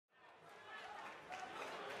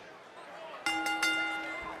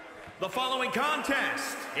The following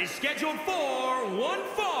contest is scheduled for one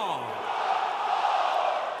fall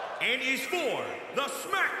and is for the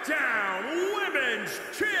SmackDown Women's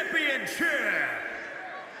Championship.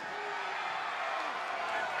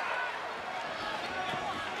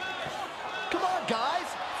 Come on, guys.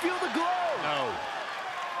 Feel the glow. No.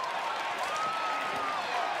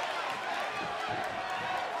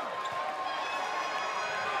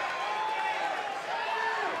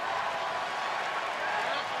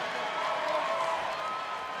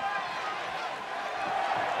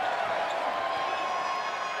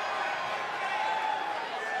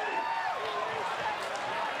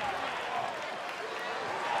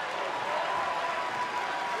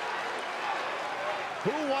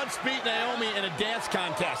 Who once beat Naomi in a dance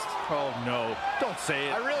contest? Oh, no. Don't say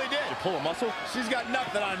it. I really did. You pull a muscle? She's got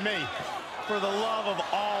nothing on me. For the love of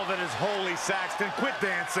all that is holy, Saxton, quit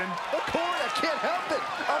dancing. Oh, Corey, I can't help it.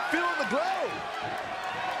 I'm feeling the glow.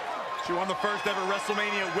 She won the first ever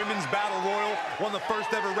WrestleMania Women's Battle Royal, won the first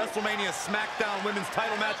ever WrestleMania SmackDown Women's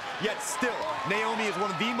title match, yet still, Naomi is one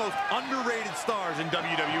of the most underrated stars in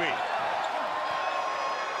WWE.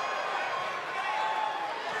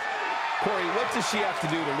 Corey, what does she have to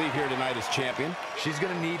do to leave here tonight as champion? She's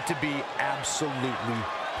going to need to be absolutely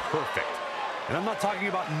perfect. And I'm not talking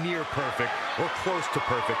about near perfect or close to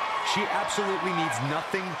perfect. She absolutely needs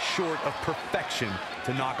nothing short of perfection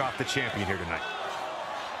to knock off the champion here tonight.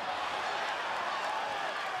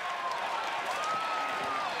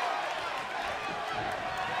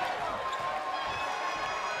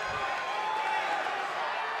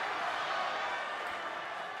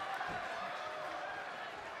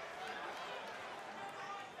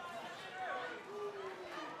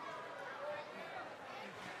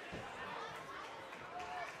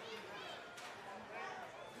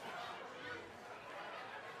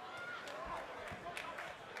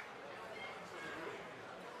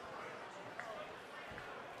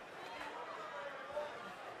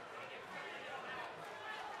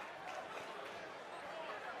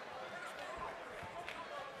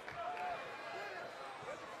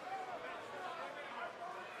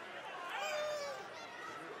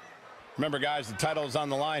 Remember, guys, the title is on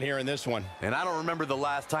the line here in this one. And I don't remember the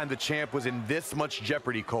last time the champ was in this much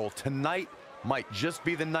jeopardy, Cole. Tonight might just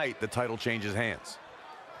be the night the title changes hands.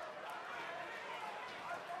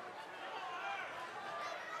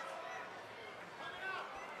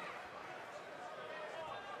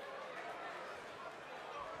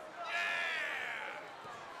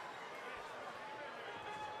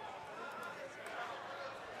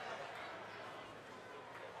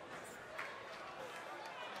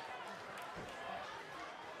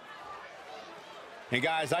 And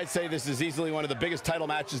guys, I'd say this is easily one of the biggest title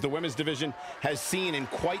matches the women's division has seen in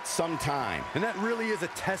quite some time. And that really is a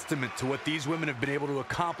testament to what these women have been able to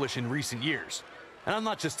accomplish in recent years. And I'm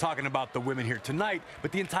not just talking about the women here tonight,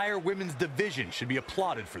 but the entire women's division should be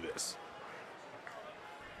applauded for this.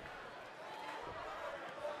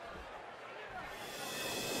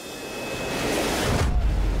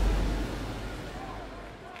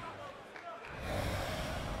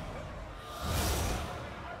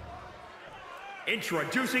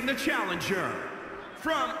 Introducing the challenger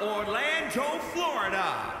from Orlando,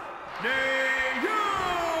 Florida, Naomi.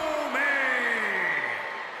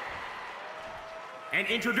 And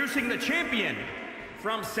introducing the champion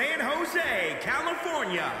from San Jose,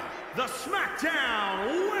 California, the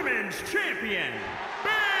SmackDown Women's Champion,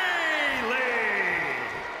 Bayley.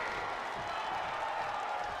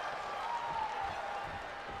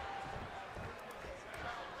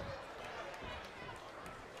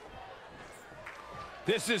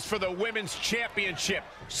 This is for the Women's Championship.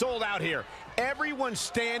 Sold out here. Everyone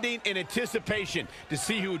standing in anticipation to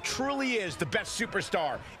see who truly is the best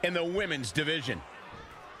superstar in the women's division.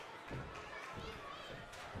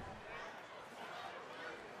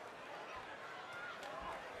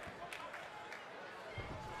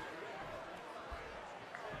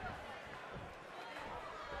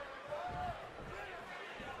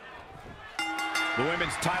 The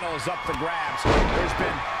women's title is up for grabs. There's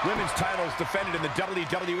been women's titles defended in the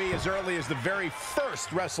WWE as early as the very first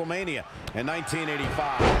WrestleMania in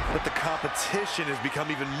 1985. But the competition has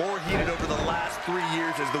become even more heated over the last 3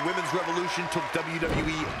 years as the women's revolution took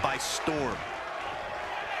WWE by storm.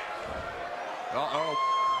 Uh-oh.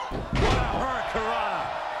 What a hurricanrana.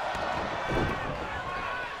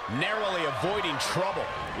 Narrowly avoiding trouble.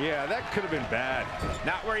 Yeah, that could have been bad.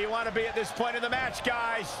 Not where you want to be at this point in the match,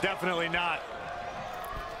 guys. Definitely not.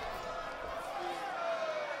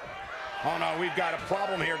 Oh, no, we've got a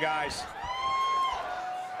problem here, guys.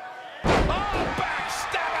 Oh,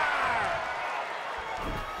 backstabber!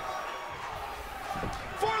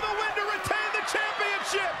 For the win to retain the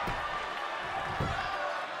championship!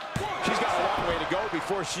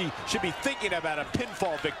 before she should be thinking about a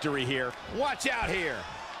pinfall victory here. Watch out here.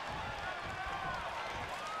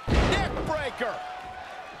 Neck breaker.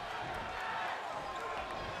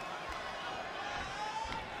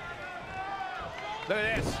 Look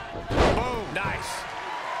at this. Boom. Nice.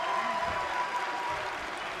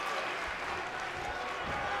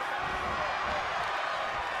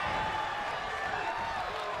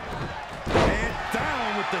 And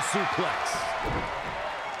down with the suplex.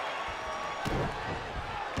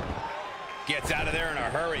 Gets out of there in a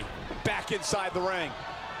hurry. Back inside the ring.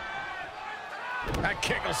 That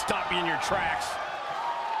kick will stop you in your tracks.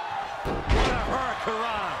 What a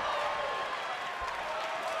hurricane.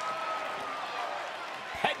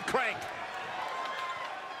 Head crank.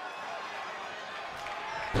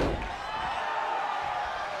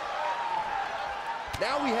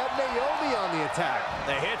 Now we have Naomi on the attack.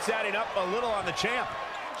 The hit's adding up a little on the champ.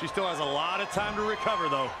 She still has a lot of time to recover,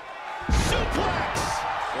 though. Suplex!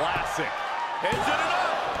 Classic. Is it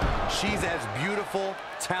enough? She's as beautiful,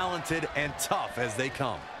 talented, and tough as they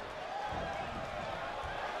come.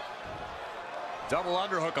 Double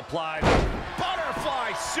underhook applied.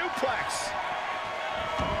 Butterfly suplex.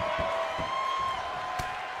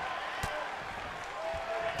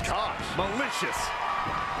 Gosh, malicious.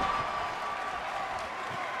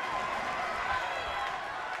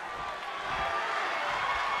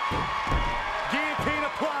 Guillotine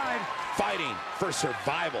applied. Fighting for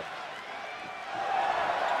survival.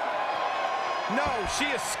 No, she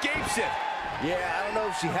escapes it. Yeah, I don't know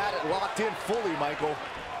if she had it locked in fully, Michael.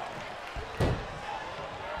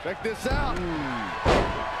 Check this out.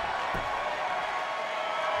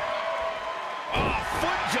 Oh,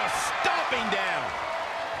 foot just stomping down.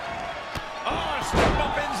 Oh, step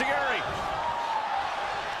up enziguri.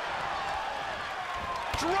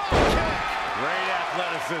 Drop kick. Great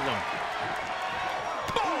athleticism.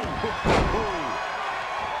 Boom.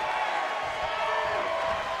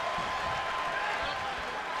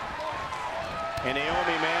 And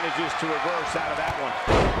Naomi manages to reverse out of that one.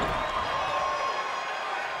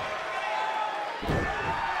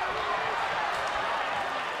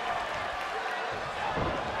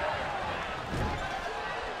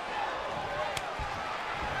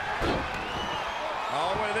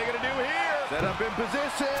 Oh, what are they going to do here? Set up in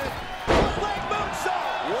position. Leg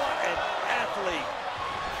moonsault. What an athlete.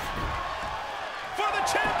 For the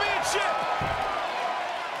championship.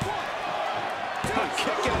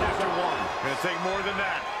 Kick out after one. Gonna take more than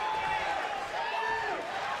that.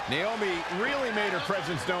 Naomi really made her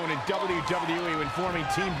presence known in WWE when forming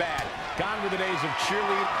Team Bad. Gone were the days of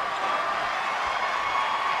cheerleading.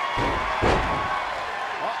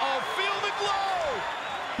 Uh-oh, feel the glow!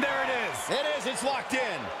 There it is. It is, it's locked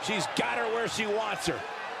in. She's got her where she wants her.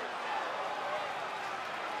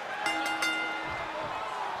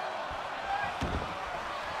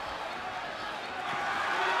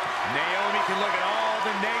 Naomi can look at all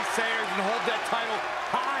the naysayers and hold that title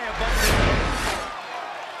high above their heads.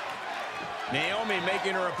 Naomi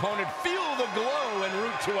making her opponent feel the glow en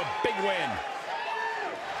route to a big win.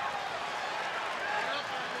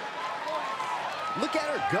 Look at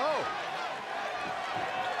her go.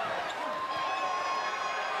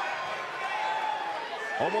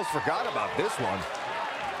 Almost forgot about this one.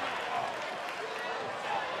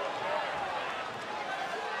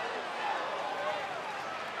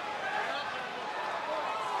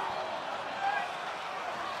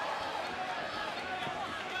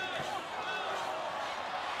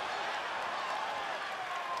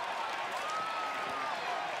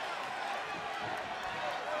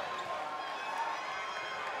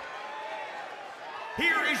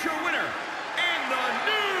 Here is your winner, and the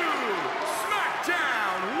new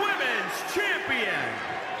SmackDown Women's Champion,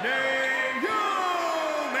 Naomi!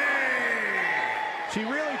 She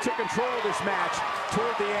really took control of this match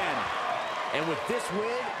toward the end. And with this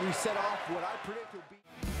win, we set off what I predict will be...